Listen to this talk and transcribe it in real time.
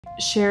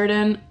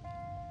Sheridan,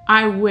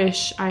 I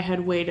wish I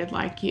had waited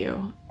like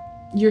you.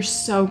 You're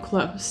so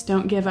close.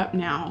 Don't give up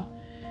now.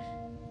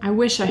 I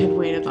wish I had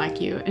waited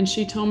like you. And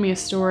she told me a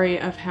story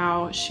of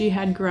how she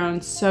had grown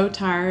so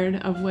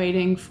tired of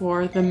waiting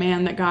for the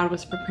man that God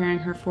was preparing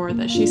her for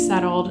that she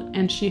settled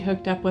and she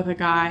hooked up with a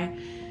guy.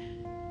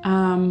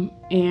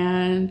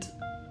 And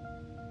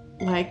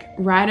like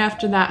right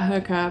after that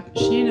hookup,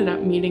 she ended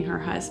up meeting her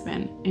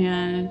husband,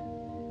 and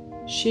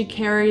she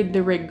carried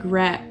the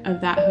regret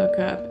of that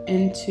hookup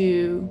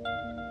into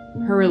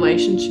her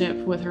relationship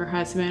with her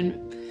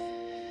husband.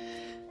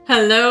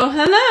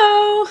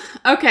 Hello.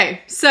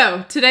 Okay,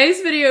 so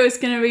today's video is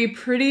going to be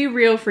pretty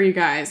real for you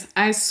guys.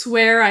 I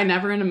swear I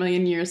never in a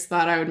million years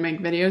thought I would make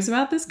videos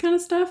about this kind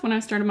of stuff when I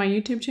started my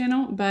YouTube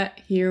channel, but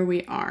here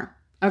we are.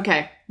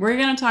 Okay, we're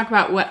going to talk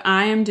about what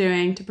I am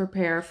doing to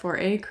prepare for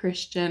a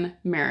Christian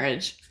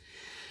marriage.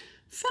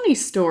 Funny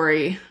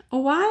story. A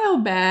while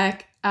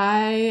back,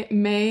 I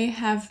may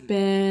have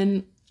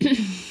been in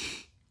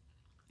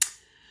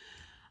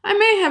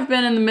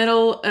the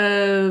middle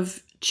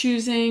of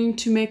choosing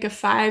to make a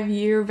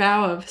 5-year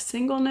vow of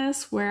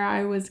singleness where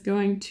I was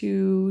going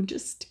to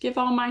just give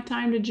all my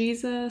time to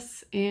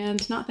Jesus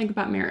and not think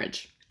about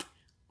marriage.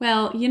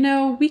 Well, you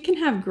know, we can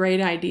have great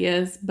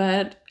ideas,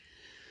 but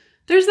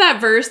there's that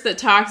verse that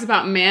talks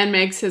about man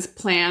makes his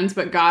plans,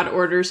 but God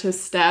orders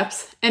his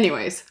steps.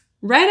 Anyways,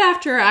 right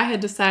after I had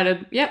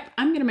decided, yep,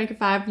 I'm going to make a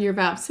 5-year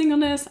vow of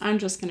singleness. I'm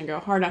just going to go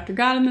hard after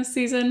God in this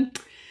season.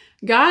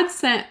 God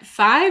sent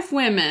 5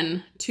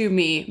 women to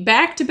me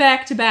back to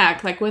back to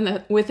back, like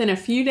within a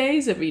few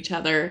days of each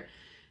other,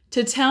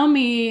 to tell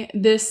me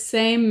this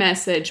same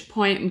message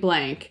point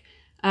blank.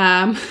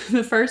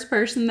 The first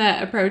person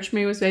that approached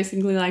me was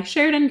basically like,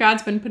 Sheridan,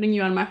 God's been putting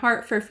you on my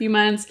heart for a few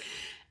months,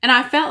 and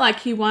I felt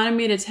like he wanted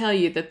me to tell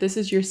you that this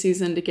is your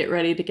season to get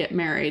ready to get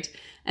married.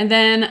 And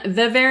then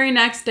the very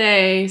next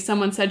day,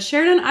 someone said,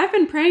 Sheridan, I've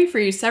been praying for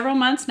you several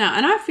months now,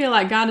 and I feel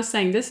like God is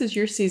saying this is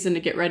your season to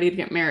get ready to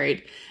get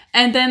married.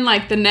 And then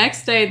like the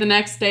next day,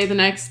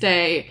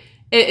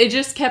 it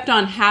just kept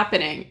on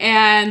happening.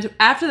 And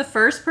after the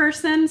first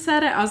person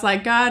said it, I was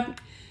like, God,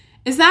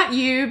 is that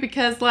you?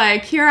 Because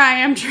like, here I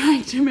am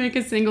trying to make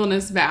a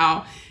singleness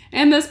vow,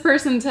 and this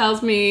person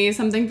tells me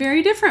something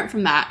very different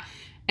from that.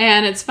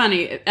 And it's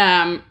funny,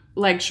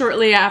 like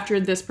shortly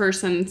after this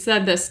person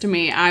said this to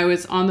me, I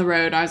was on the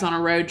road. I was on a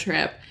road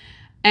trip,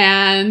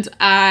 and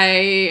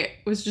I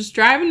was just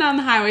driving down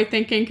the highway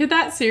thinking, could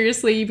that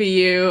seriously be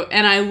you?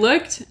 And I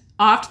looked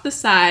off to the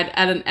side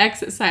at an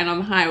exit sign on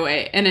the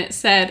highway, and it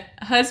said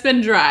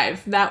Husband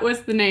Drive. That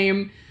was the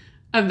name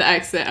of the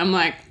exit. I'm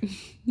like,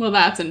 well,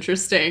 that's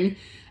interesting.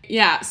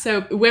 Yeah,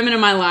 so women in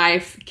my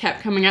life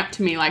kept coming up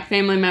to me, like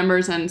family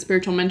members and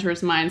spiritual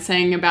mentors of mine,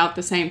 saying about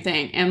the same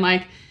thing. And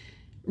like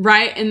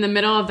right in the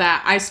middle of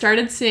that, I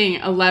started seeing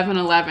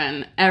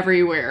 1111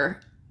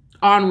 everywhere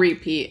on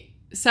repeat,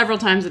 several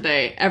times a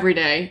day, every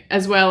day,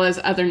 as well as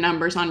other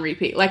numbers on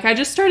repeat. Like I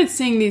just started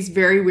seeing these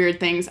very weird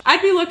things.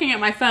 I'd be looking at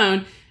my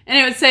phone and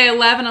it would say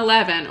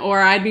 1111, or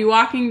I'd be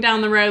walking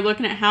down the road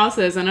looking at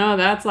houses and, oh,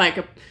 that's like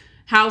a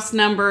house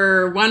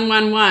number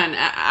 111.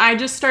 I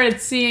just started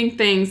seeing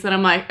things that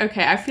I'm like,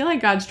 okay, I feel like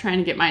God's trying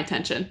to get my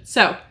attention.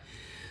 So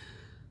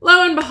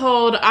lo and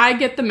behold, I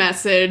get the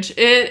message.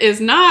 It is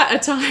not a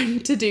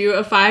time to do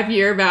a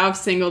 5-year vow of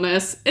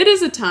singleness. It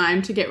is a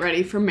time to get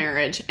ready for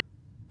marriage.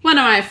 One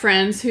of my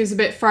friends who's a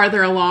bit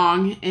farther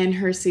along in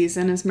her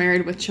season is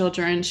married with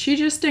children. She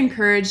just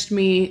encouraged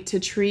me to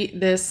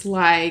treat this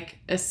like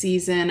a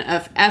season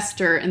of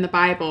Esther in the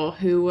Bible,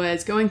 who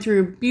was going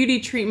through beauty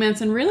treatments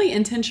and really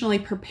intentionally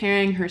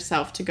preparing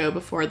herself to go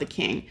before the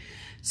king.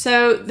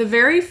 So the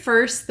very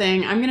first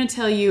thing, I'm going to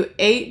tell you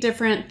 8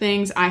 different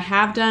things I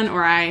have done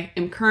or I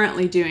am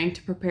currently doing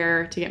to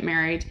prepare to get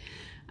married.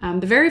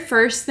 The very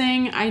first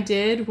thing I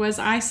did was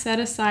I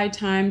set aside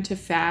time to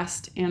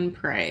fast and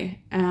pray.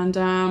 And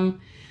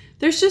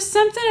there's just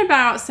something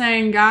about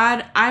saying,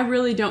 God, I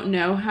really don't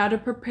know how to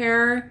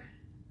prepare,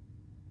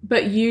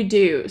 but you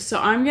do. So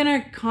I'm going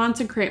to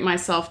consecrate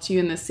myself to you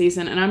in this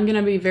season, and I'm going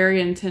to be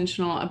very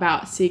intentional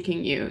about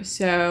seeking you.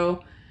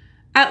 So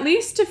at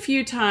least a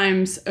few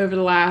times over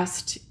the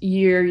last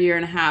year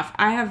and a half,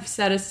 I have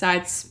set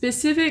aside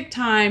specific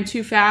time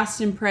to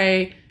fast and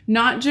pray,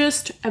 not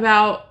just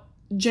about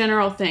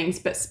general things,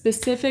 but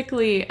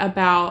specifically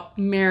about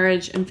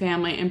marriage and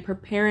family and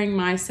preparing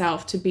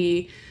myself to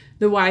be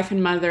the wife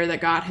and mother that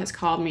God has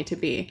called me to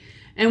be.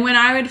 And when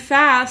I would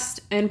fast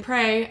and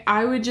pray,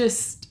 I would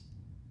just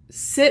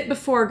sit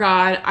before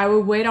God. I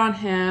would wait on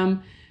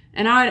him,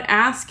 and I would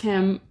ask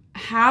him,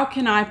 how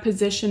can I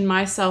position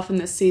myself in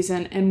this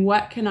season, and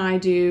what can I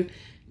do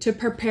to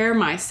prepare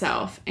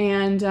myself?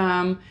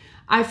 And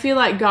I feel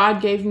like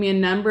God gave me a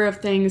number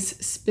of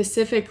things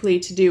specifically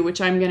to do,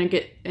 which I'm going to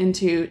get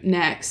into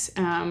next.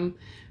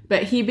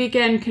 But he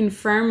began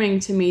confirming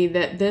to me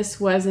that this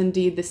was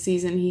indeed the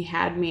season he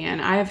had me in.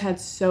 I have had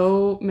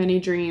so many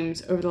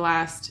dreams over the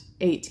last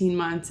 18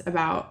 months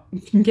about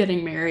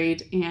getting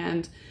married,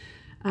 and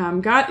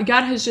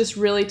God has just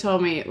really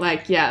told me,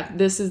 like, yeah,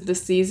 this is the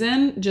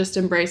season. Just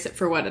embrace it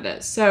for what it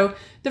is. So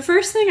the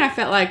first thing I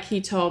felt like he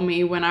told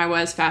me when I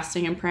was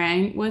fasting and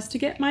praying was to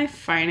get my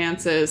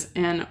finances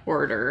in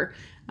order.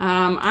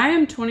 I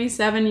am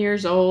 27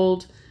 years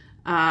old.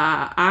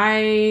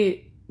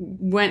 I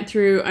went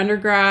through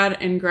undergrad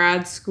and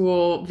grad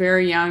school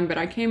very young, but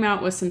I came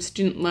out with some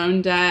student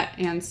loan debt.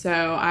 And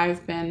so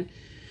I've been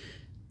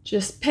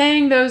just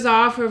paying those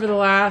off over the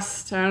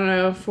last,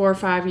 4 or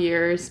 5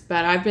 years.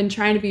 But I've been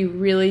trying to be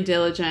really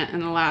diligent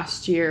in the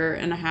last year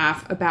and a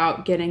half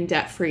about getting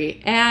debt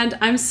free. And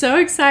I'm so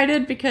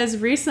excited because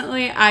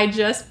recently I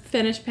just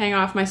finished paying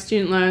off my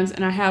student loans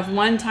and I have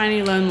one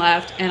tiny loan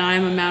left, and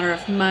I'm a matter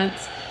of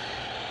months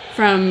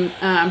from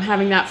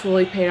having that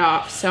fully paid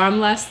off. So I'm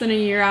less than a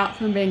year out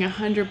from being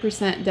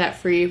 100% debt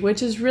free,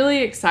 which is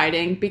really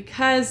exciting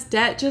because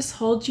debt just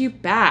holds you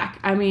back.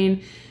 I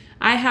mean,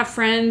 I have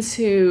friends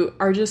who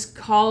are just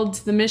called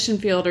to the mission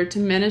field or to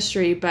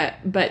ministry,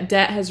 but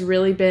debt has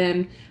really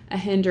been a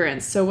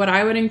hindrance. So what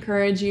I would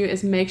encourage you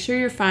is make sure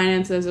your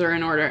finances are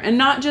in order, and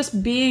not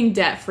just being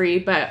debt free,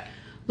 but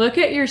look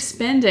at your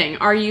spending.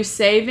 Are you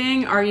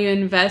saving? Are you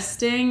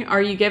investing?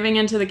 Are you giving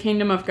into the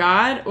kingdom of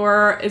God?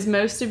 Or is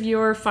most of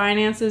your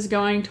finances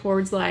going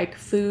towards like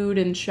food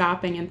and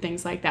shopping and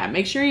things like that?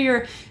 Make sure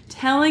you're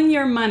telling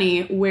your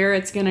money where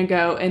it's going to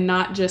go and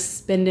not just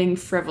spending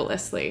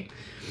frivolously.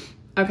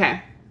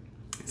 Okay,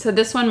 so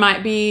this one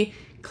might be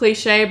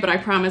cliche, but I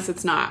promise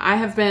it's not. I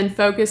have been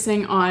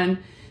focusing on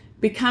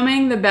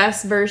becoming the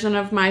best version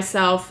of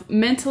myself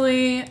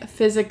mentally,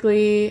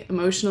 physically,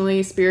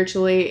 emotionally,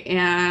 spiritually,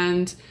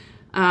 and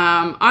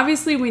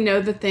obviously we know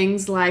that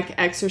things like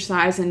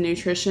exercise and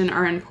nutrition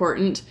are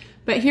important,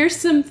 but here's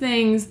some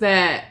things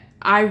that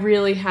I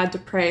really had to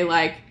pray,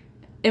 like,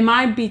 am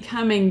I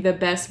becoming the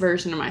best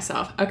version of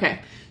myself?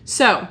 Okay,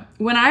 so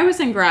when I was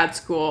in grad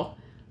school,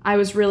 I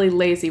was really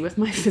lazy with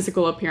my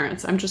physical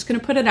appearance. I'm just going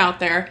to put it out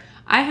there.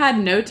 I had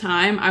no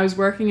time. I was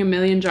working a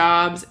million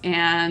jobs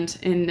and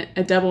in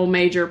a double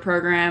major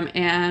program,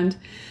 and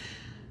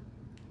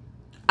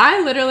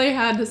I literally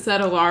had to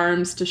set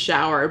alarms to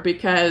shower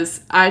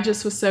because I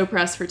just was so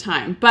pressed for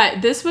time.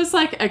 But this was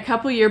like a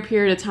couple year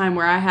period of time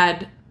where I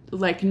had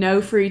like no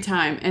free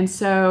time. And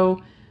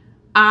so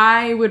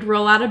I would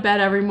roll out of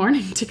bed every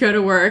morning to go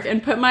to work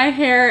and put my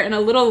hair in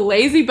a little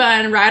lazy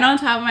bun right on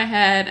top of my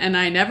head, and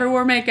I never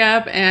wore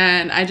makeup,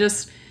 and I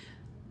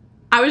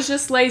was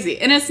just lazy.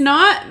 And it's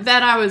not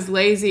that I was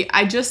lazy,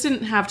 I just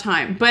didn't have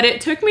time. But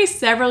it took me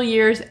several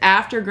years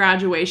after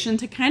graduation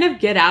to kind of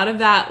get out of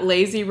that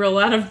lazy roll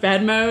out of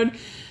bed mode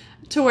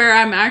to where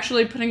I'm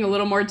actually putting a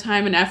little more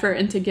time and effort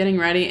into getting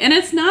ready. And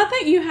it's not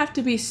that you have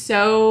to be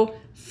so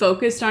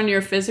focused on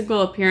your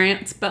physical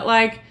appearance, but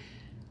like,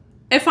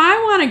 if I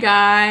want a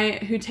guy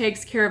who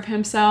takes care of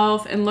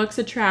himself and looks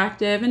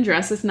attractive and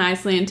dresses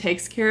nicely and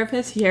takes care of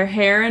his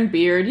hair and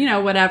beard,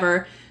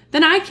 whatever,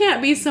 then I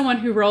can't be someone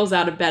who rolls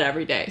out of bed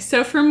every day.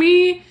 So for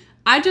me,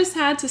 I just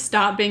had to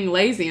stop being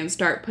lazy and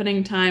start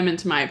putting time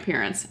into my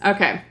appearance.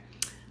 Okay,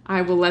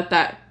 I will let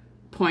that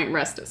point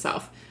rest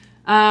itself.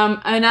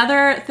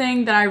 Another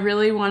thing that I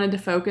really wanted to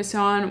focus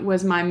on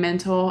was my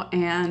mental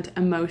and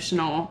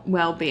emotional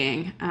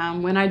well-being.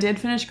 When I did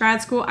finish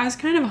grad school, I was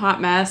kind of a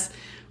hot mess,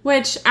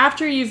 which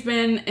after you've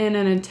been in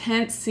an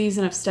intense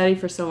season of study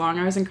for so long,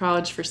 I was in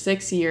college for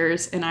 6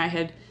 years and I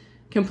had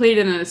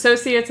completed an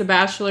associate's, a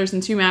bachelor's,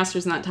 and 2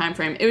 masters in that time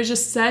frame. It was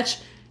just such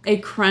a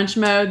crunch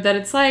mode that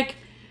it's like,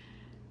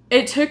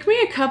 it took me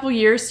a couple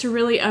years to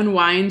really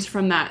unwind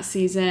from that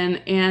season.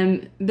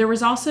 And there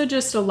was also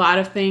just a lot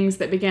of things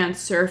that began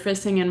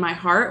surfacing in my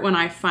heart when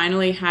I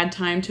finally had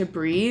time to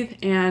breathe.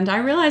 And I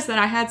realized that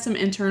I had some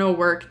internal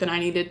work that I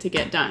needed to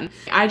get done.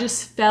 I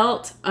just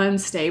felt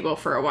unstable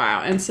for a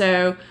while. And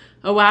so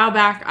a while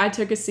back, I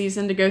took a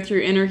season to go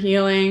through inner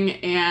healing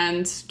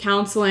and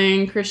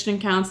counseling, Christian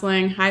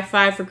counseling, high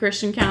five for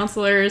Christian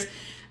counselors,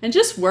 and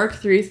just work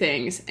through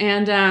things.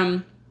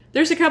 And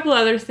there's a couple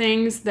other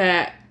things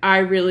that I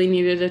really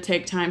needed to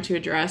take time to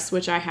address,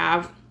 which I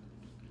have.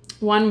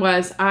 One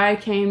was I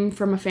came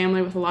from a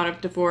family with a lot of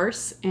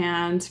divorce,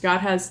 and God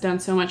has done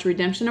so much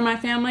redemption in my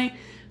family.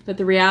 But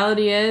the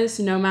reality is,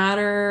 no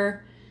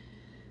matter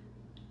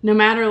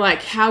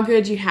like how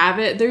good you have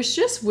it, there's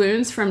just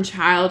wounds from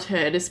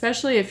childhood,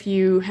 especially if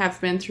you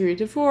have been through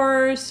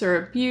divorce or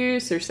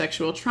abuse or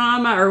sexual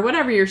trauma or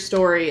whatever your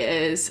story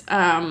is.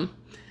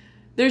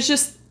 There's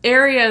just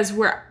areas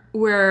where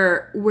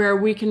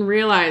we can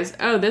realize,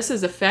 oh, this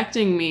is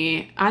affecting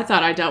me. I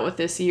thought I dealt with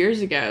this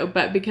years ago,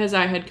 but because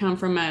I had come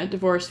from a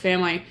divorced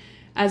family,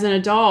 as an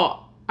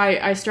adult,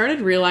 I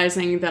started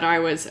realizing that I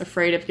was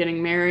afraid of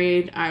getting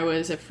married. I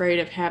was afraid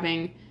of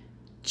having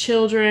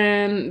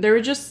children. There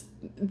were just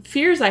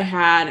fears I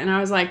had, and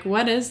I was like,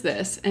 what is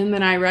this? And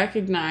then I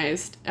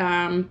recognized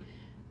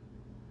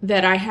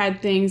that I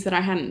had things that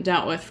I hadn't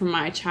dealt with from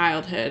my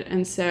childhood.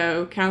 And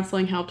so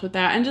counseling helped with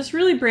that, and just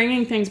really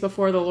bringing things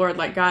before the Lord,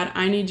 like, God,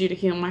 I need you to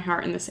heal my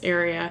heart in this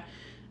area.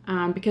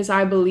 because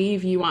I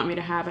believe you want me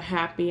to have a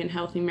happy and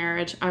healthy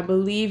marriage. I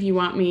believe you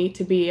want me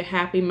to be a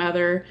happy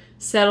mother,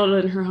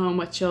 settled in her home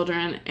with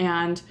children,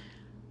 and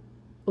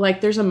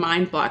like there's a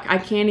mind block. I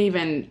can't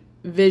even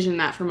vision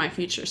that for my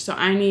future. So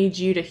I need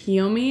you to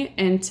heal me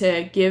and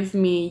to give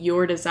me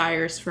your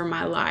desires for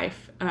my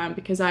life,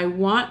 because I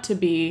want to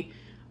be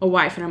a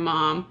wife and a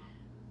mom.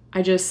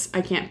 I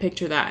can't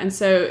picture that. And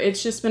so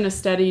it's just been a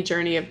steady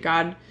journey of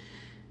God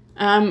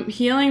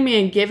healing me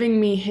and giving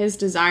me his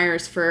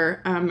desires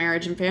for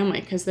marriage and family,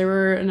 because there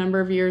were a number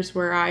of years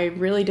where I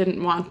really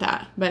didn't want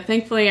that. But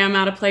thankfully, I'm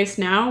at a place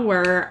now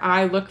where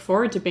I look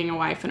forward to being a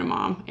wife and a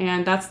mom.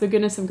 And that's the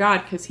goodness of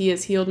God, because he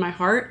has healed my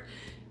heart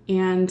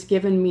and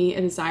given me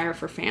a desire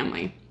for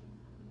family.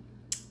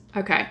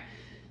 Okay,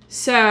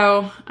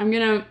 so I'm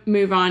going to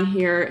move on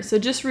here. So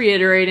just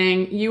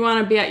reiterating, you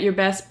want to be at your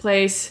best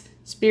place,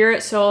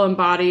 spirit, soul, and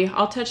body.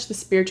 I'll touch the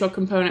spiritual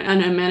component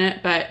in a minute,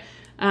 but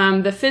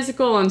the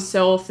physical and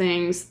soul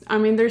things, I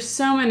mean, there's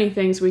so many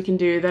things we can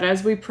do that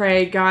as we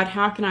pray, God,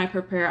 how can I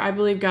prepare? I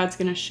believe God's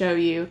going to show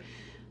you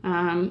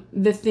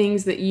the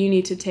things that you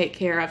need to take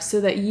care of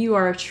so that you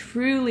are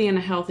truly in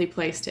a healthy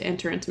place to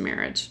enter into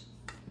marriage.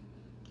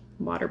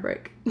 Water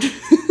break.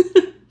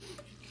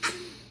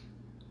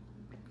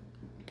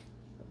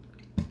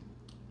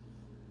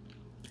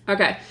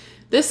 Okay.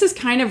 This is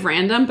kind of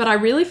random, but I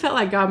really felt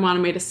like God wanted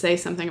me to say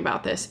something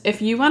about this.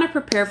 If you want to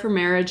prepare for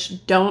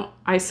marriage, don't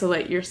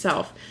isolate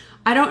yourself.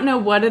 I don't know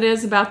what it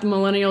is about the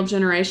millennial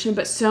generation,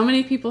 but so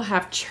many people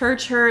have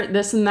church hurt,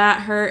 this and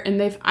that hurt, and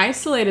they've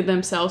isolated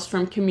themselves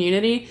from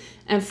community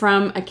and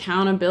from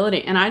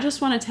accountability. And I just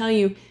want to tell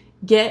you,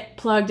 get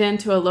plugged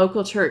into a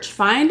local church.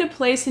 Find a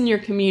place in your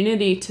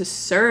community to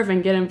serve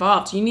and get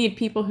involved. You need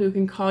people who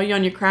can call you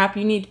on your crap.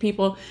 You need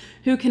people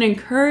who can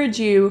encourage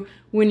you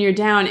when you're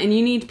down, and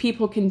you need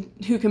people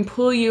who can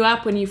pull you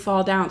up when you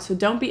fall down. So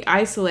don't be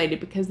isolated,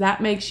 because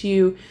that makes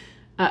you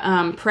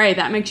prey.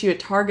 That makes you a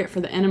target for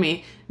the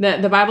enemy.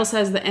 The Bible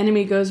says the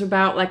enemy goes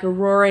about like a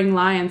roaring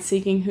lion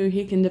seeking who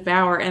he can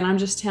devour. And I'm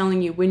just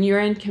telling you, when you're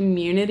in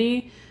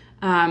community,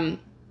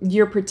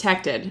 you're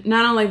protected.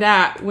 Not only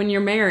that, when you're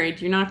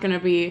married, you're not going to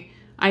be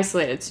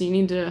isolated. So you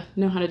need to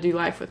know how to do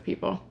life with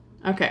people.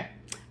 Okay,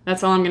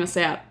 that's all I'm going to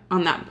say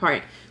on that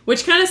part.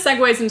 Which kind of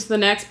segues into the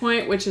next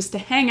point, which is to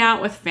hang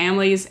out with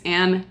families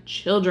and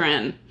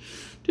children.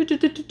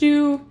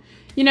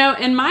 You know,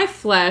 in my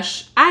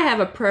flesh, I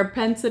have a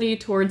propensity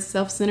towards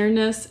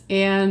self-centeredness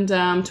and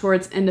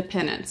towards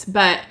independence.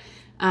 But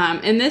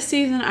in this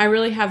season, I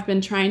really have been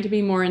trying to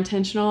be more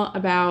intentional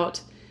about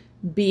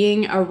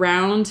being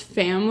around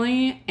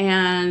family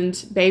and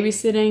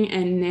babysitting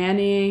and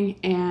nannying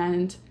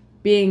and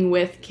being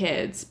with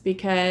kids,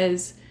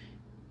 because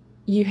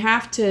you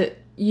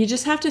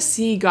just have to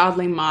see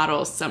godly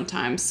models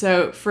sometimes.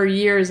 So for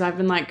years, I've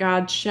been like,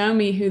 God, show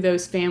me who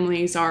those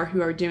families are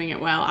who are doing it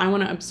well. I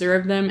want to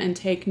observe them and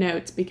take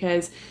notes,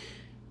 because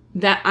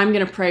that I'm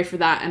going to pray for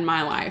that in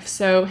my life.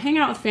 So hang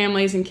out with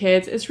families and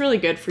kids. It's really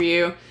good for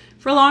you.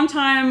 For a long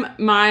time,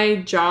 my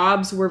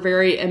jobs were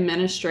very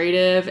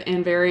administrative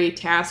and very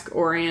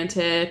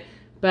task-oriented.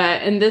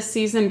 But in this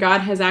season,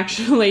 God has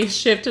actually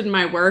shifted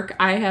my work.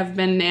 I have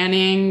been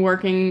nannying,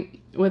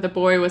 working with a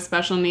boy with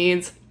special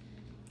needs.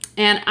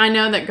 And I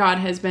know that God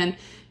has been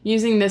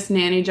using this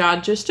nanny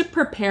job just to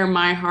prepare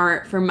my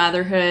heart for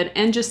motherhood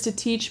and just to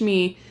teach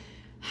me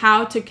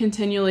how to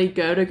continually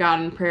go to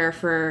God in prayer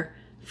for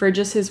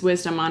just his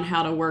wisdom on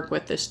how to work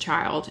with this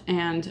child.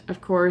 And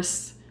of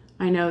course,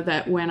 I know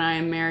that when I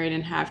am married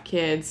and have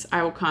kids,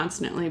 I will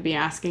constantly be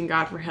asking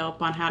God for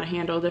help on how to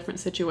handle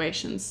different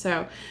situations.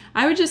 So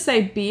I would just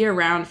say be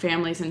around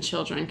families and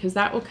children, because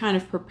that will kind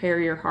of prepare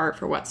your heart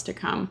for what's to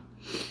come.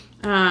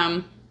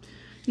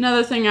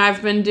 Another thing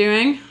I've been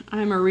doing,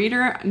 I'm a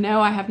reader.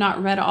 No, I have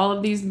not read all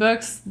of these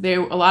books. A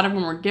lot of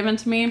them were given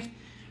to me.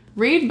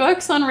 Read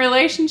books on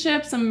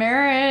relationships and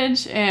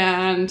marriage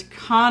and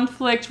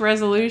conflict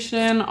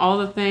resolution, all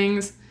the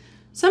things.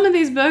 Some of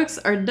these books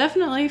are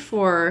definitely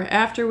for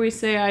after we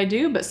say I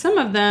do, but some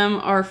of them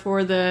are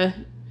for the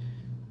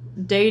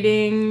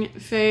dating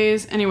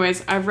phase.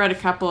 Anyways, I've read a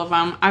couple of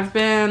them. I've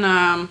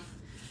been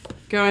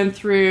going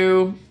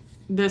through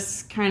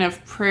this kind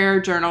of prayer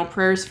journal,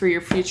 Prayers for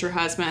Your Future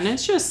Husband.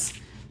 It's just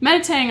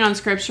meditating on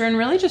scripture and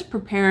really just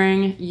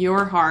preparing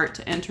your heart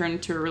to enter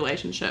into a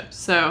relationship.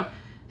 So,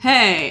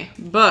 hey,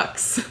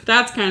 books.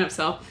 That's kind of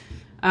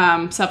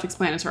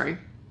self-explanatory.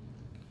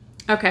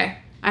 Okay,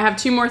 I have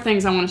two more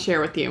things I want to share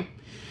with you.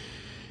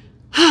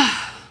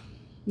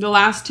 The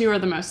last two are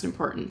the most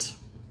important.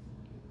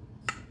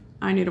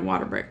 I need a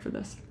water break for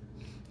this.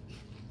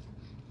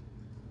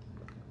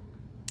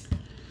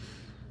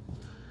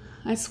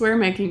 I swear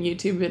making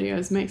YouTube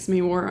videos makes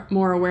me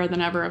more aware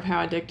than ever of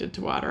how addicted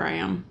to water I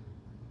am.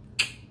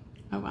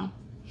 Oh well.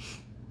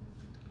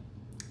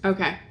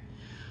 Okay.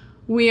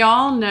 We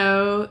all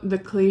know the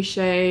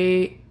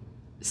cliche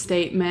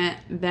statement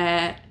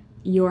that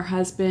your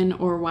husband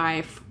or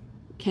wife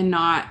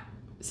cannot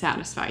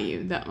satisfy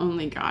you, that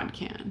only God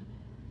can.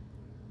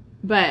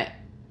 But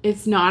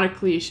it's not a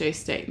cliche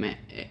statement.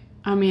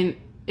 I mean,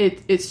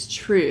 it's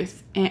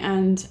truth.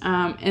 And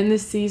in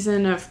this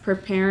season of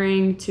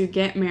preparing to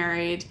get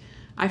married,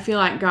 I feel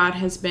like God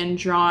has been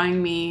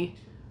drawing me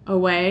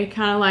away,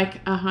 kind of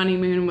like a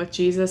honeymoon with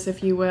Jesus,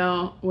 if you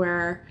will,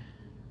 where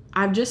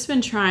I've just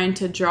been trying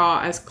to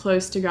draw as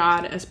close to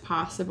God as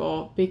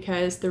possible,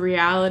 because the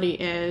reality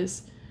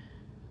is,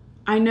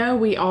 I know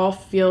we all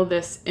feel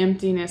this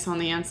emptiness on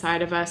the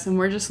inside of us, and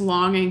we're just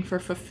longing for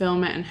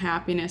fulfillment and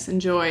happiness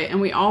and joy. And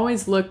we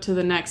always look to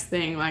the next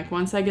thing, like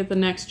once I get the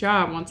next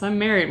job, once I'm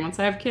married, once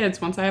I have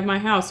kids, once I have my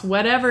house,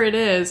 whatever it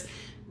is,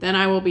 then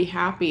I will be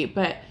happy.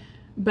 But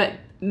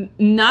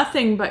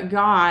nothing but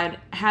God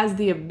has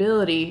the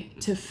ability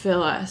to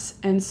fill us.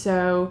 And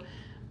so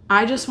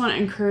I just want to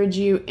encourage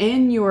you,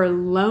 in your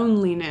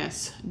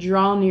loneliness,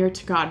 draw near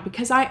to God,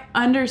 because I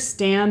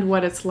understand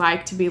what it's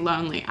like to be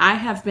lonely. I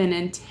have been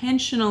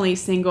intentionally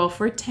single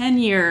for 10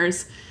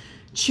 years,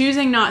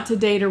 choosing not to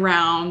date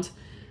around,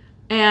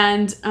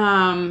 and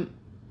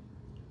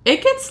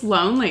it gets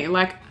lonely.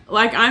 Like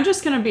I'm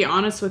just going to be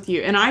honest with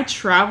you. And I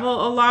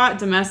travel a lot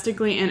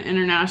domestically and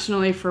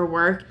internationally for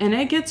work, and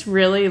it gets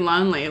really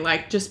lonely,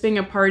 like just being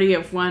a party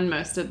of one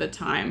most of the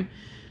time.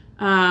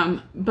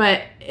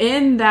 But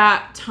in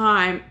that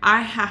time,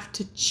 I have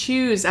to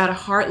choose at a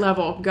heart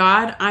level,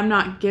 God, I'm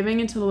not giving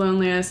into the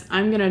loneliness.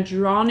 I'm going to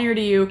draw near to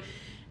you.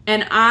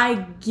 And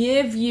I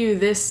give you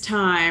this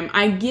time.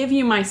 I give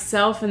you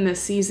myself in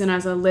this season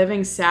as a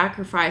living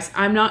sacrifice.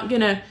 I'm not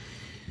going to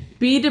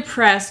be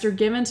depressed or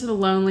give into the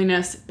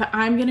loneliness, but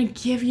I'm going to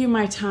give you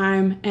my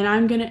time, and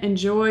I'm going to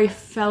enjoy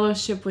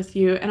fellowship with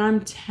you. And I'm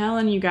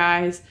telling you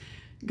guys,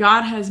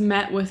 God has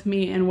met with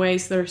me in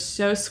ways that are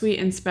so sweet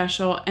and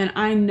special. And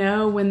I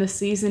know when the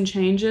season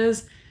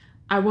changes,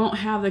 I won't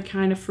have the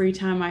kind of free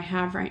time I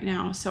have right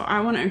now. So I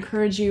want to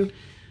encourage you,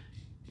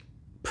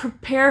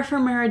 prepare for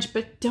marriage,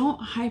 but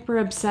don't hyper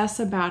obsess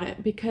about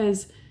it,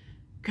 because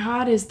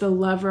God is the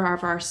lover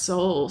of our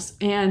souls.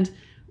 And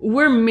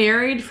we're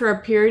married for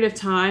a period of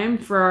time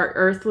for our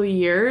earthly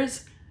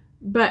years,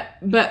 but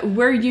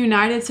we're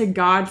united to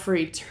God for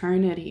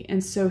eternity.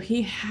 And so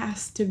he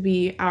has to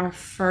be our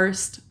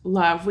first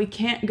love. We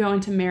can't go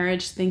into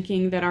marriage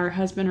thinking that our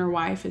husband or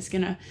wife is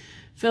going to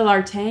fill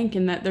our tank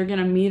and that they're going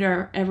to meet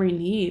our every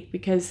need,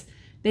 because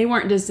they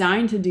weren't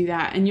designed to do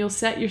that. And you'll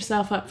set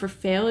yourself up for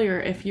failure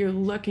if you're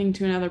looking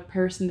to another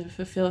person to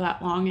fulfill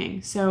that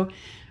longing. So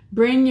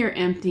bring your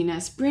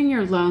emptiness, bring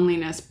your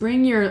loneliness,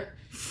 bring your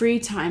free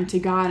time to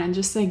God, and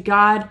just say,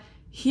 God,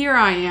 here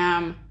I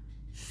am.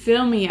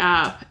 Fill me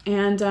up.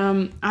 And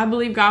I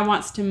believe God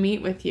wants to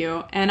meet with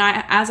you. And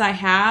as I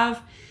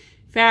have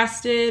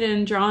fasted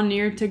and drawn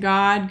near to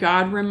God,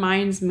 God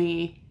reminds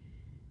me,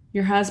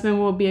 your husband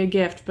will be a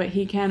gift, but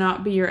he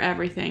cannot be your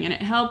everything. And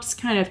it helps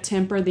kind of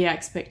temper the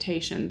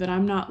expectation that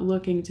I'm not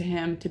looking to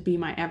him to be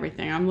my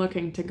everything. I'm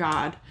looking to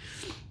God.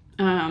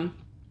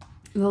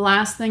 The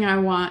last thing I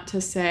want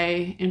to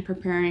say in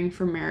preparing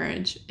for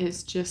marriage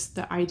is just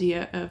the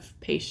idea of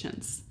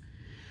patience.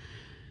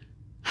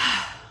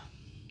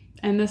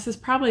 And this has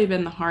probably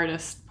been the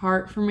hardest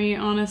part for me,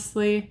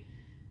 honestly.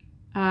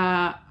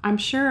 I'm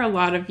sure a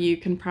lot of you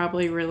can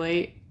probably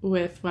relate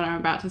with what I'm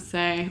about to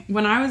say.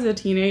 When I was a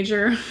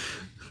teenager,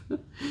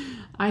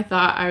 I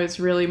thought I was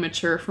really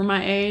mature for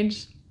my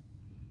age.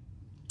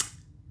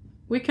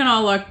 We can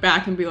all look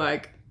back and be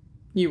like,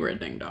 you were a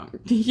ding dong.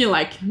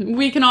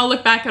 We can all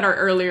look back at our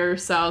earlier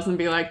selves and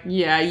be like,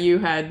 yeah, you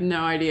had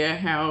no idea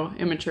how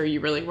immature you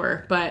really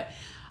were. But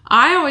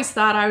I always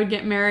thought I would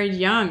get married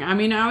young. I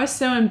mean, I was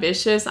so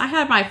ambitious. I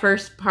had my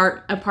first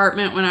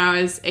apartment when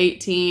I was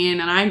 18,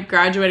 and I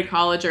graduated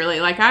college early.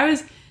 Like I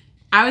was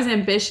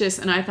ambitious,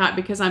 and I thought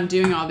because I'm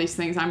doing all these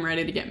things, I'm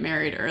ready to get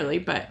married early.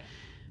 But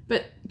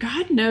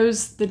God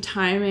knows the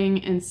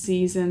timing and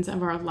seasons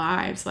of our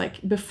lives.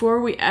 Like before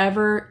we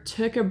ever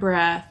took a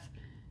breath,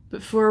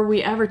 before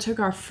we ever took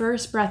our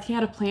first breath, he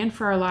had a plan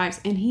for our lives,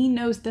 and he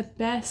knows the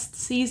best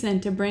season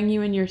to bring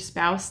you and your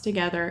spouse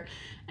together.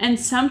 And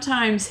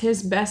sometimes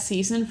his best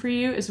season for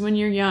you is when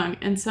you're young,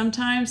 and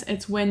sometimes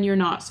it's when you're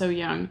not so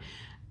young.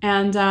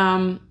 And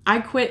I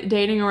quit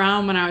dating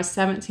around when I was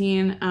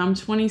 17. I'm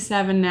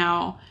 27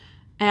 now,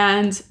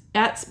 and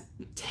that's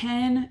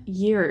 10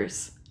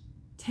 years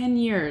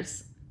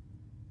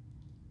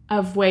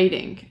of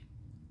waiting.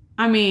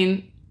 I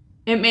mean,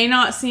 it may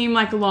not seem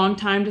like a long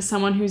time to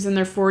someone who's in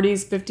their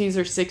 40s, 50s,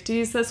 or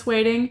 60s that's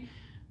waiting,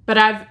 but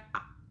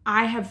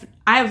I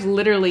have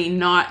literally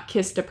not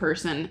kissed a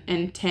person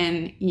in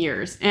 10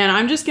 years. And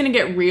I'm just going to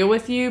get real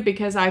with you,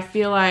 because I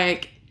feel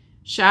like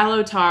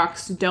shallow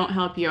talks don't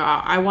help you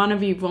out. I want to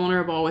be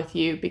vulnerable with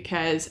you,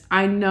 because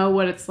I know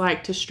what it's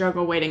like to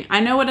struggle waiting. I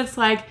know what it's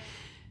like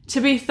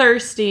to be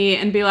thirsty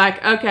and be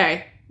like,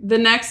 okay, the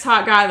next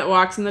hot guy that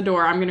walks in the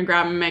door, I'm going to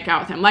grab him and make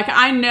out with him. Like,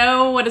 I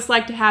know what it's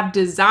like to have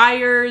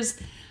desires,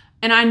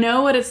 and I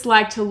know what it's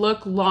like to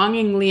look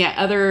longingly at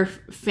other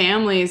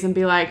families and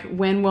be like,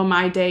 when will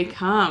my day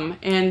come?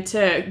 And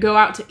to go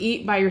out to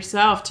eat by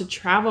yourself, to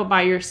travel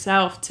by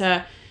yourself,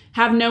 to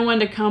have no one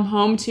to come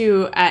home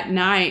to at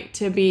night,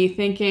 to be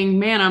thinking,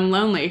 man, I'm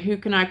lonely. Who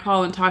can I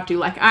call and talk to?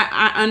 Like,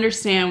 I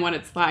understand what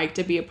it's like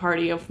to be a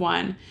party of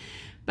one.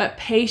 But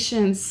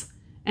patience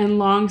and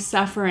long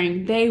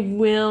suffering, they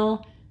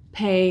will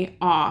pay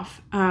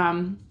off.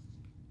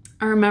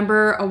 I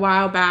remember a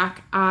while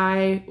back,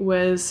 I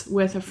was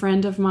with a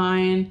friend of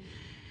mine,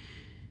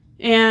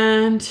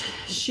 and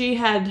she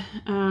had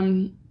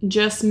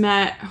just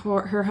met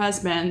her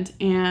husband,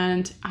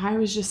 and I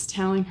was just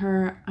telling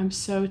her, I'm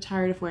so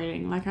tired of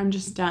waiting. Like, I'm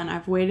just done.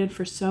 I've waited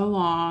for so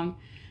long,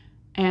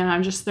 and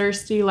I'm just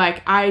thirsty.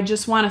 Like, I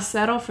just want to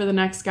settle for the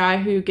next guy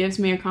who gives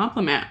me a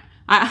compliment.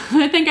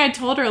 I think I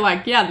told her,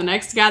 like, yeah, the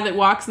next guy that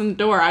walks in the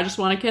door, I just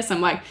want to kiss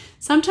him. Like,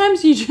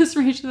 sometimes you just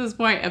reach this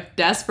point of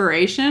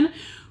desperation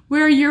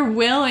where you're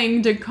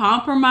willing to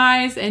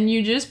compromise and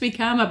you just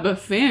become a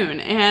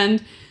buffoon.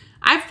 And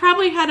I've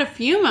probably had a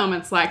few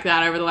moments like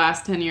that over the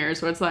last 10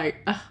 years where it's like,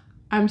 ugh,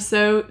 I'm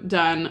so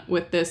done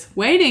with this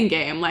waiting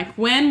game. Like,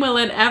 when will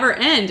it ever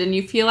end? And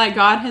you feel like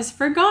God has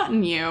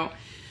forgotten you.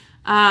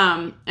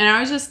 And I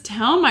was just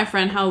telling my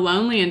friend how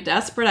lonely and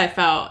desperate I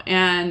felt.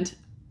 And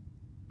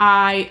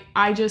I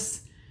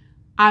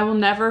will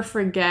never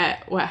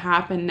forget what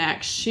happened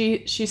next.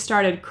 She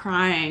started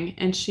crying,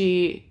 and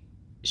she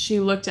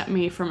looked at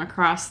me from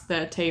across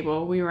the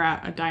table. We were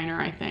at a diner,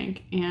 I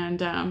think.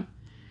 And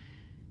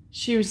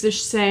she was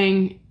just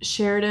saying,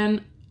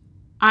 Sheridan,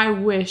 I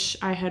wish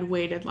I had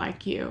waited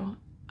like you.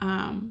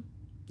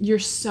 You're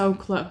so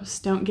close.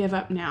 Don't give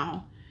up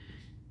now.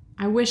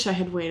 I wish I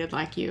had waited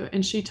like you.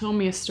 And she told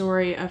me a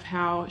story of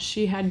how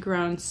she had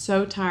grown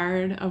so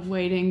tired of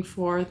waiting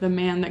for the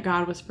man that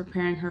God was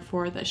preparing her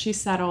for that she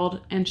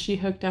settled and she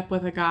hooked up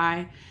with a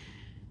guy.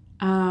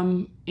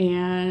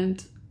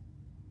 And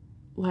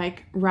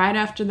like right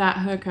after that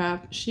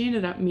hookup, she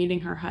ended up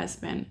meeting her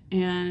husband,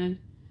 and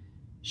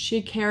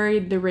she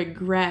carried the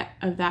regret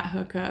of that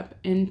hookup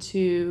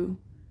into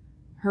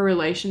her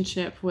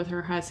relationship with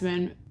her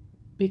husband,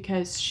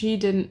 because she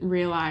didn't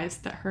realize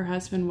that her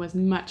husband was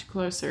much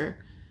closer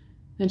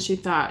than she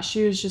thought.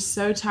 She was just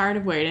so tired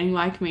of waiting.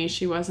 Like me,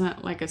 she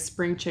wasn't like a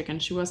spring chicken.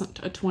 She wasn't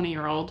a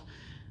 20-year-old.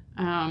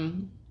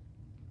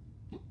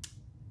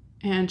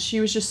 And she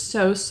was just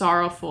so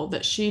sorrowful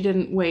that she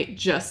didn't wait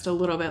just a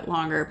little bit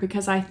longer,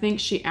 because I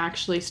think she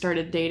actually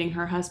started dating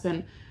her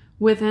husband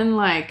within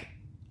like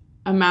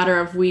a matter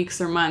of weeks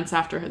or months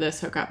after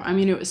this hookup. I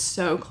mean, it was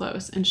so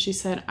close. And she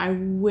said, I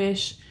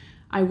wish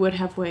I would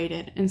have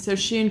waited. And so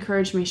she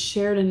encouraged me,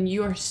 Sheridan,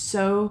 you are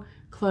so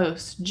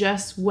close.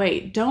 Just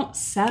wait. Don't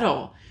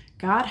settle.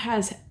 God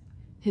has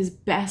his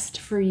best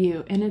for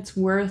you, and it's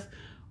worth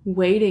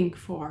waiting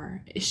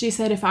for. She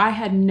said, if I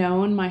had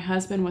known my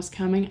husband was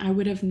coming, I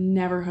would have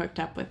never hooked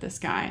up with this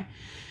guy.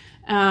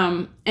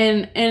 And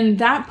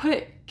that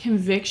put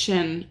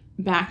conviction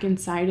back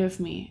inside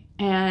of me.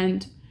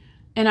 And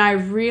I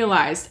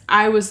realized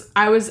I was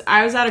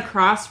at a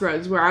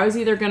crossroads where I was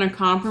either going to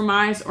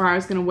compromise or I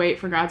was going to wait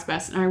for God's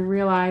best. And I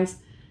realized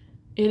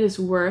it is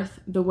worth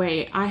the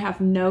wait. I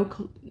have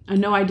no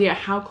idea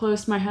how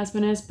close my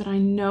husband is, but I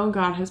know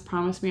God has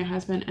promised me a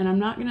husband, and I'm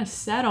not going to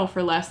settle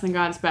for less than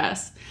God's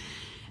best.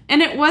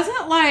 And it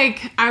wasn't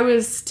like I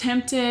was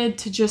tempted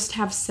to just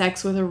have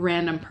sex with a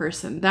random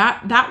person.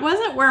 That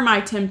wasn't where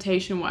my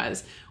temptation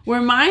was.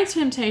 Where my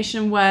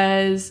temptation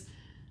was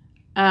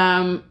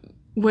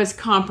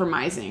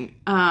compromising.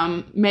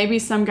 Maybe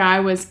some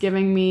guy was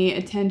giving me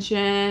attention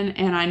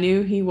and I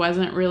knew he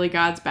wasn't really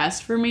God's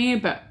best for me,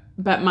 but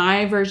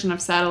my version of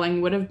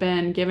settling would have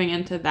been giving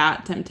into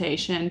that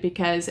temptation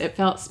because it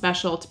felt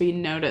special to be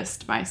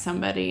noticed by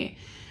somebody.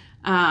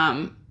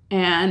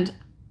 And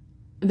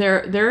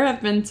there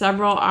have been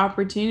several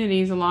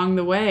opportunities along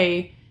the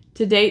way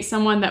to date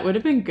someone that would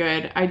have been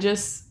good. I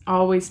just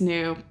always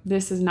knew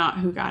this is not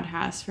who God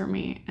has for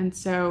me. And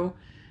so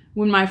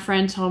when my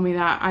friend told me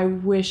that, I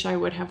wish I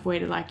would have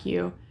waited like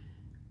you,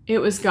 it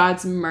was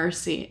God's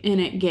mercy,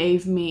 and it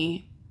gave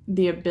me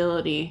the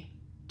ability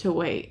to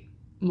wait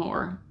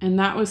more. And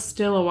that was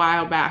still a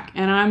while back,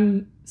 and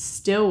I'm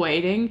still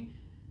waiting,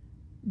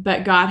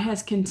 but God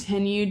has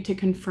continued to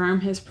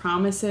confirm his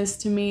promises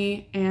to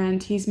me,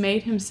 and he's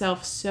made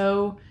himself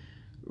so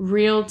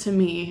real to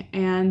me.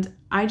 And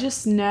I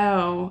just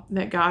know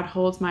that God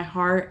holds my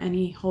heart and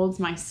he holds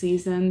my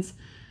seasons,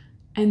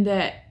 and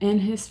that in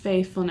his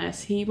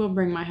faithfulness, he will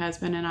bring my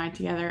husband and I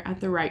together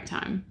at the right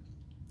time.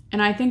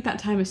 And I think that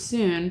time is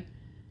soon,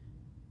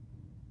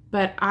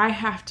 but I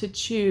have to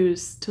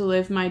choose to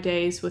live my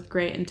days with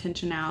great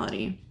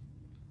intentionality.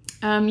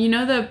 You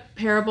know the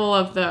parable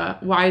of the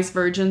wise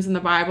virgins in the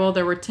Bible?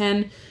 There were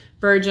 10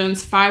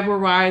 virgins, 5 were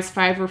wise,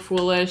 5 were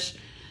foolish.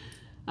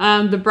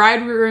 The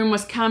bridegroom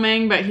was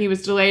coming, but he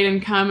was delayed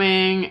in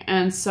coming,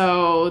 and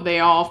so they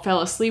all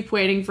fell asleep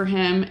waiting for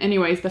him.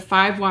 Anyways, the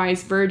 5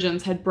 wise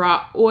virgins had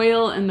brought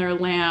oil in their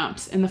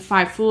lamps, and the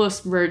 5 foolish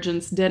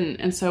virgins didn't.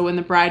 And so when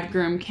the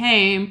bridegroom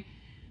came,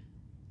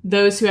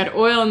 those who had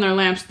oil in their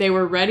lamps, they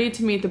were ready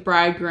to meet the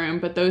bridegroom,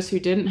 but those who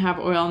didn't have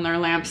oil in their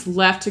lamps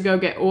left to go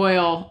get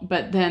oil,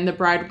 but then the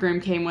bridegroom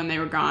came when they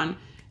were gone.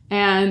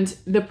 And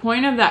the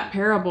point of that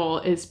parable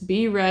is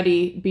be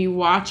ready, be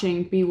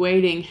watching, be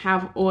waiting,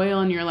 have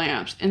oil in your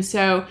lamps. And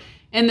so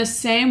in the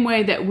same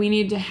way that we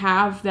need to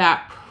have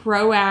that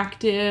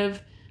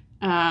proactive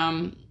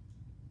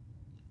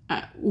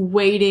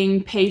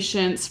waiting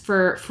patience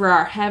for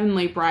our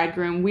heavenly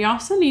bridegroom, we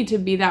also need to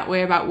be that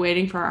way about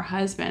waiting for our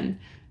husband.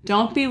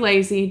 Don't be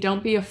lazy.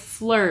 Don't be a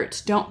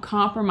flirt. Don't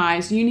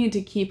compromise. You need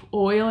to keep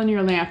oil in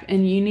your lamp,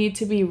 and you need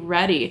to be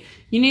ready.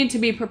 You need to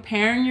be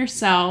preparing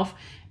yourself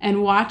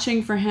and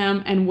watching for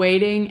him and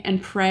waiting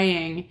and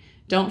praying.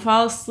 Don't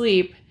fall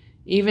asleep,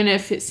 even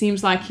if it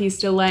seems like he's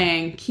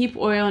delaying. Keep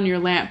oil in your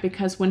lamp,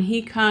 because when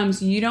he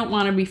comes, you don't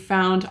want to be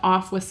found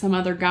off with some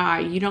other guy.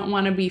 You don't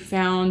want to be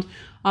found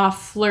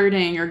off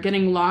flirting or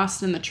getting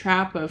lost in the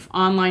trap of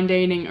online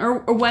dating or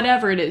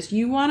whatever it is.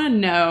 You want to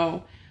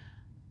know,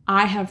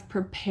 I have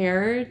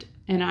prepared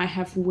and I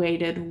have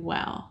waited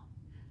well.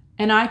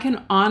 And I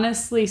can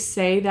honestly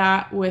say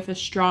that with a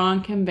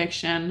strong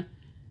conviction.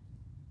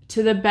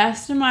 To the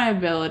best of my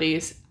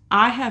abilities,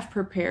 I have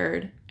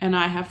prepared and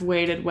I have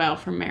waited well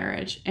for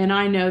marriage. And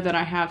I know that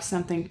I have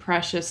something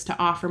precious to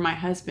offer my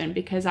husband,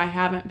 because I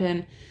haven't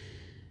been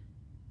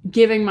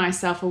giving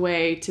myself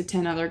away to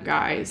 10 other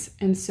guys.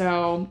 And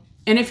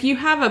if you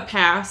have a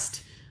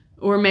past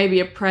or maybe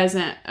a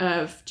present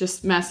of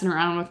just messing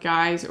around with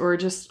guys or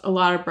just a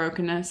lot of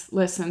brokenness,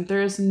 listen,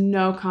 there is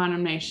no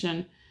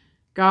condemnation.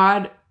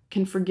 God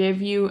can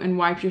forgive you and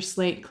wipe your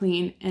slate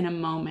clean in a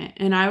moment.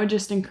 And I would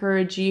just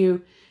encourage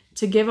you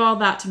to give all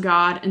that to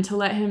God and to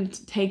let him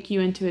take you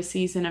into a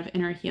season of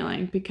inner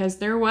healing, because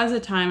there was a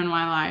time in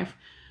my life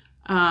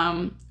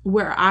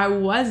where I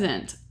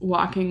wasn't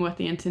walking with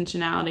the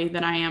intentionality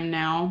that I am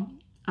now.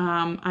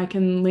 I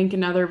can link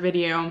another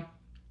video.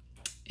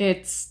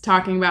 It's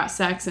talking about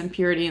sex and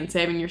purity and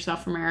saving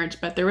yourself for marriage.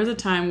 But there was a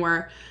time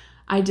where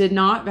I did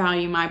not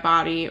value my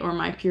body or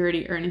my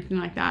purity or anything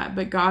like that.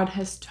 But God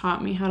has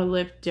taught me how to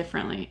live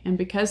differently. And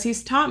because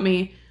he's taught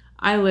me,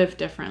 I live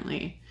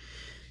differently.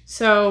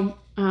 So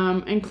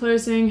in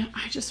closing,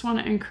 I just want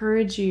to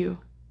encourage you.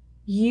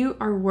 You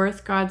are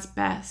worth God's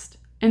best.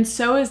 And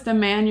so is the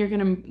man you're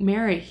going to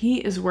marry. He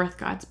is worth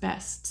God's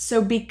best.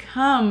 So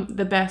become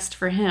the best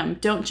for him.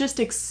 Don't just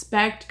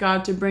expect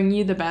God to bring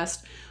you the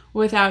best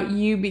without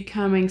you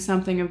becoming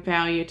something of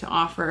value to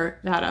offer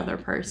that other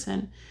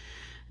person.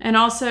 And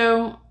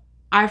also,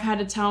 I've had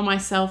to tell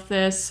myself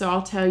this, so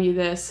I'll tell you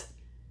this.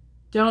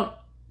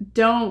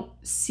 Don't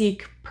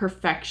seek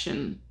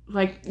perfection.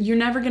 Like, you're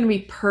never going to be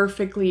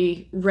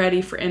perfectly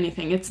ready for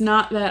anything. It's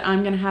not that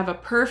I'm going to have a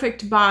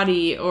perfect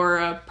body or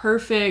a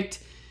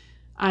perfect,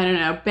 I don't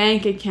know,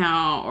 bank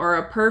account or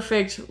a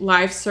perfect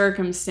life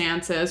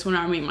circumstances when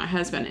I meet my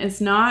husband.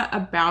 It's not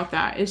about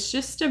that. It's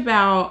just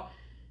about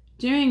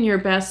doing your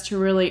best to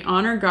really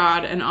honor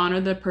God and honor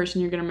the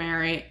person you're going to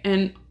marry,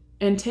 and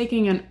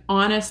taking an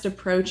honest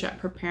approach at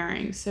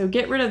preparing. So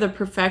get rid of the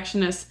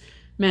perfectionist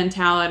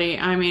mentality.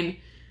 I mean,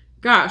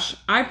 gosh,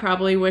 I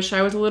probably wish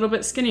I was a little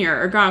bit skinnier,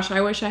 or gosh,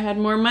 I wish I had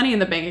more money in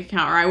the bank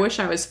account, or I wish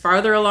I was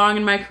farther along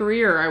in my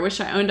career, or I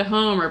wish I owned a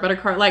home or a better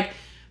car.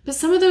 But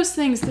some of those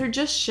things, they're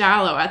just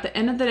shallow. At the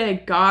end of the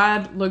day,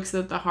 God looks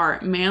at the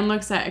heart. Man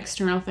looks at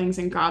external things,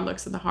 and God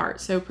looks at the heart.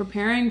 So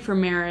preparing for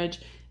marriage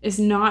is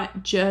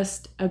not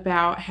just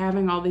about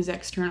having all these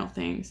external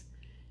things.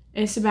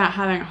 It's about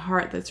having a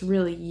heart that's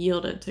really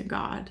yielded to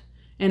God,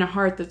 and a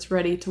heart that's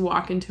ready to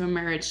walk into a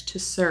marriage to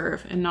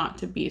serve and not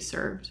to be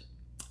served.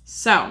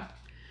 So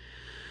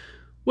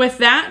with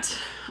that,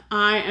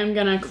 I am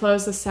going to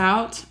close this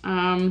out.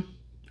 I'm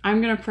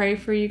going to pray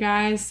for you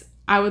guys.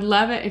 I would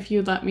love it if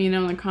you'd let me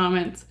know in the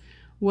comments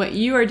what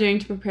you are doing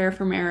to prepare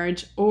for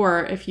marriage,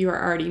 or if you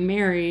are already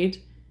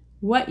married,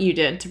 what you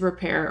did to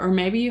prepare, or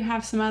maybe you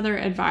have some other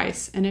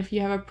advice. And if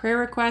you have a prayer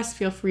request,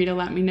 feel free to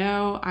let me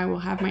know. I will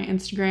have my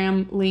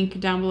Instagram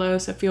link down below,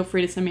 so feel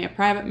free to send me a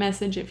private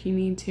message if you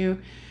need to.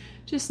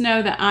 Just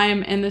know that I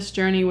am in this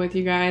journey with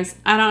you guys.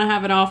 I don't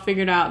have it all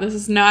figured out. This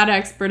is not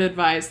expert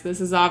advice. This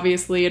is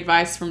obviously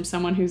advice from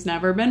someone who's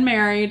never been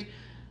married,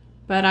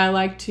 but I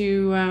like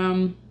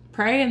to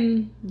pray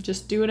and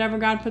just do whatever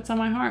God puts on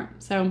my heart.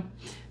 So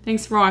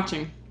thanks for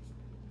watching.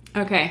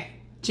 Okay,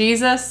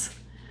 Jesus,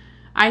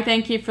 I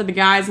thank you for the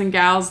guys and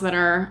gals that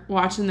are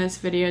watching this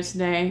video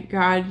today.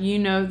 God, you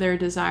know their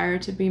desire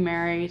to be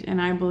married,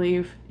 and I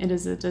believe it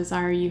is a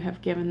desire you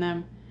have given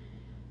them.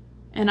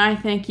 And I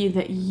thank you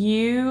that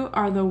you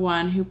are the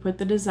one who put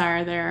the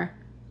desire there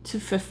to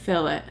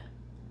fulfill it,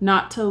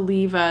 not to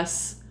leave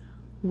us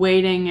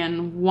waiting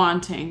and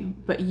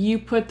wanting, but you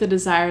put the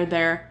desire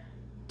there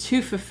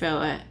to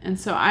fulfill it. And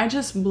so I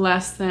just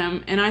bless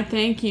them, and I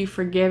thank you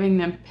for giving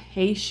them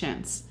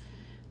patience,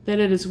 that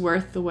it is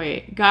worth the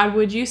wait. God,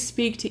 would you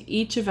speak to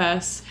each of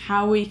us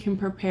how we can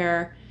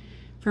prepare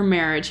for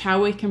marriage,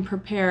 how we can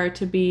prepare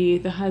to be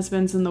the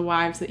husbands and the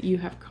wives that you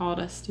have called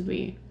us to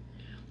be.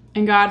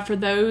 And God, for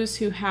those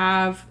who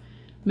have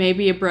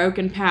maybe a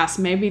broken past.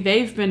 Maybe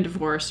they've been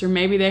divorced, or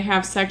maybe they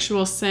have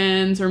sexual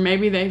sins, or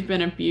maybe they've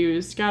been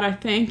abused. God, I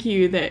thank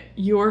you that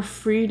your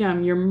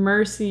freedom, your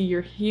mercy,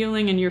 your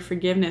healing, and your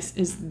forgiveness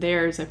is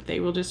theirs if they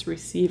will just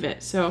receive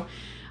it. So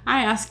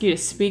I ask you to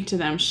speak to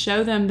them.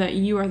 Show them that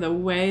you are the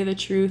way, the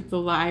truth, the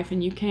life,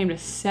 and you came to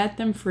set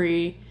them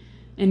free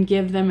and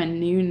give them a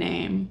new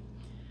name.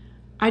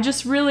 I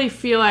just really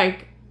feel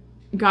like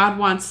God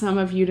wants some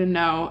of you to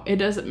know it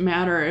doesn't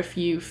matter if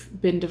you've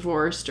been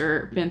divorced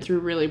or been through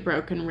really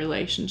broken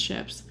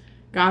relationships.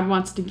 God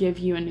wants to give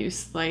you a new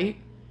slate,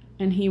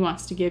 and he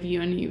wants to give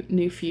you a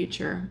new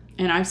future.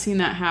 And I've seen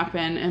that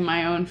happen in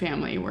my own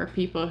family, where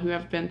people who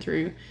have been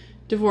through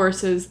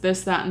divorces,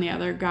 this, that, and the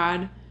other,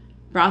 God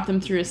brought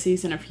them through a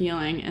season of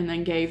healing and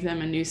then gave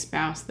them a new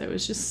spouse that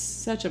was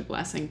just such a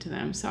blessing to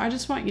them. So I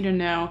just want you to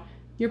know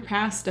your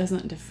past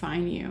doesn't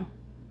define you.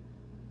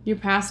 Your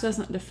past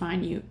doesn't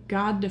define you.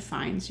 God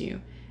defines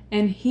you.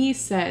 And he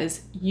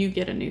says you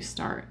get a new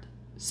start.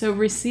 So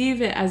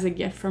receive it as a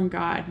gift from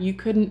God. You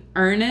couldn't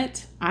earn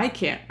it. I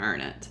can't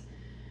earn it.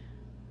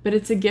 But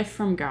it's a gift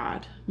from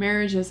God.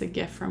 Marriage is a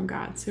gift from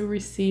God. So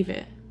receive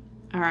it.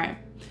 All right.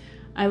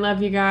 I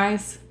love you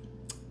guys.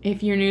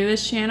 If you're new to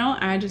this channel,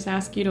 I just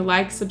ask you to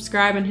like,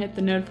 subscribe, and hit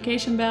the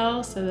notification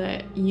bell so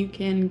that you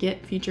can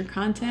get future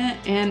content.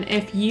 And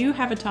if you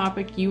have a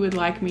topic you would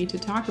like me to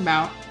talk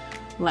about,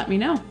 let me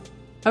know.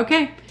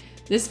 Okay,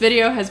 this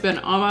video has been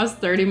almost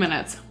 30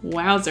 minutes.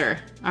 Wowzer.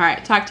 All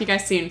right, talk to you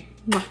guys soon.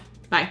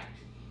 Bye.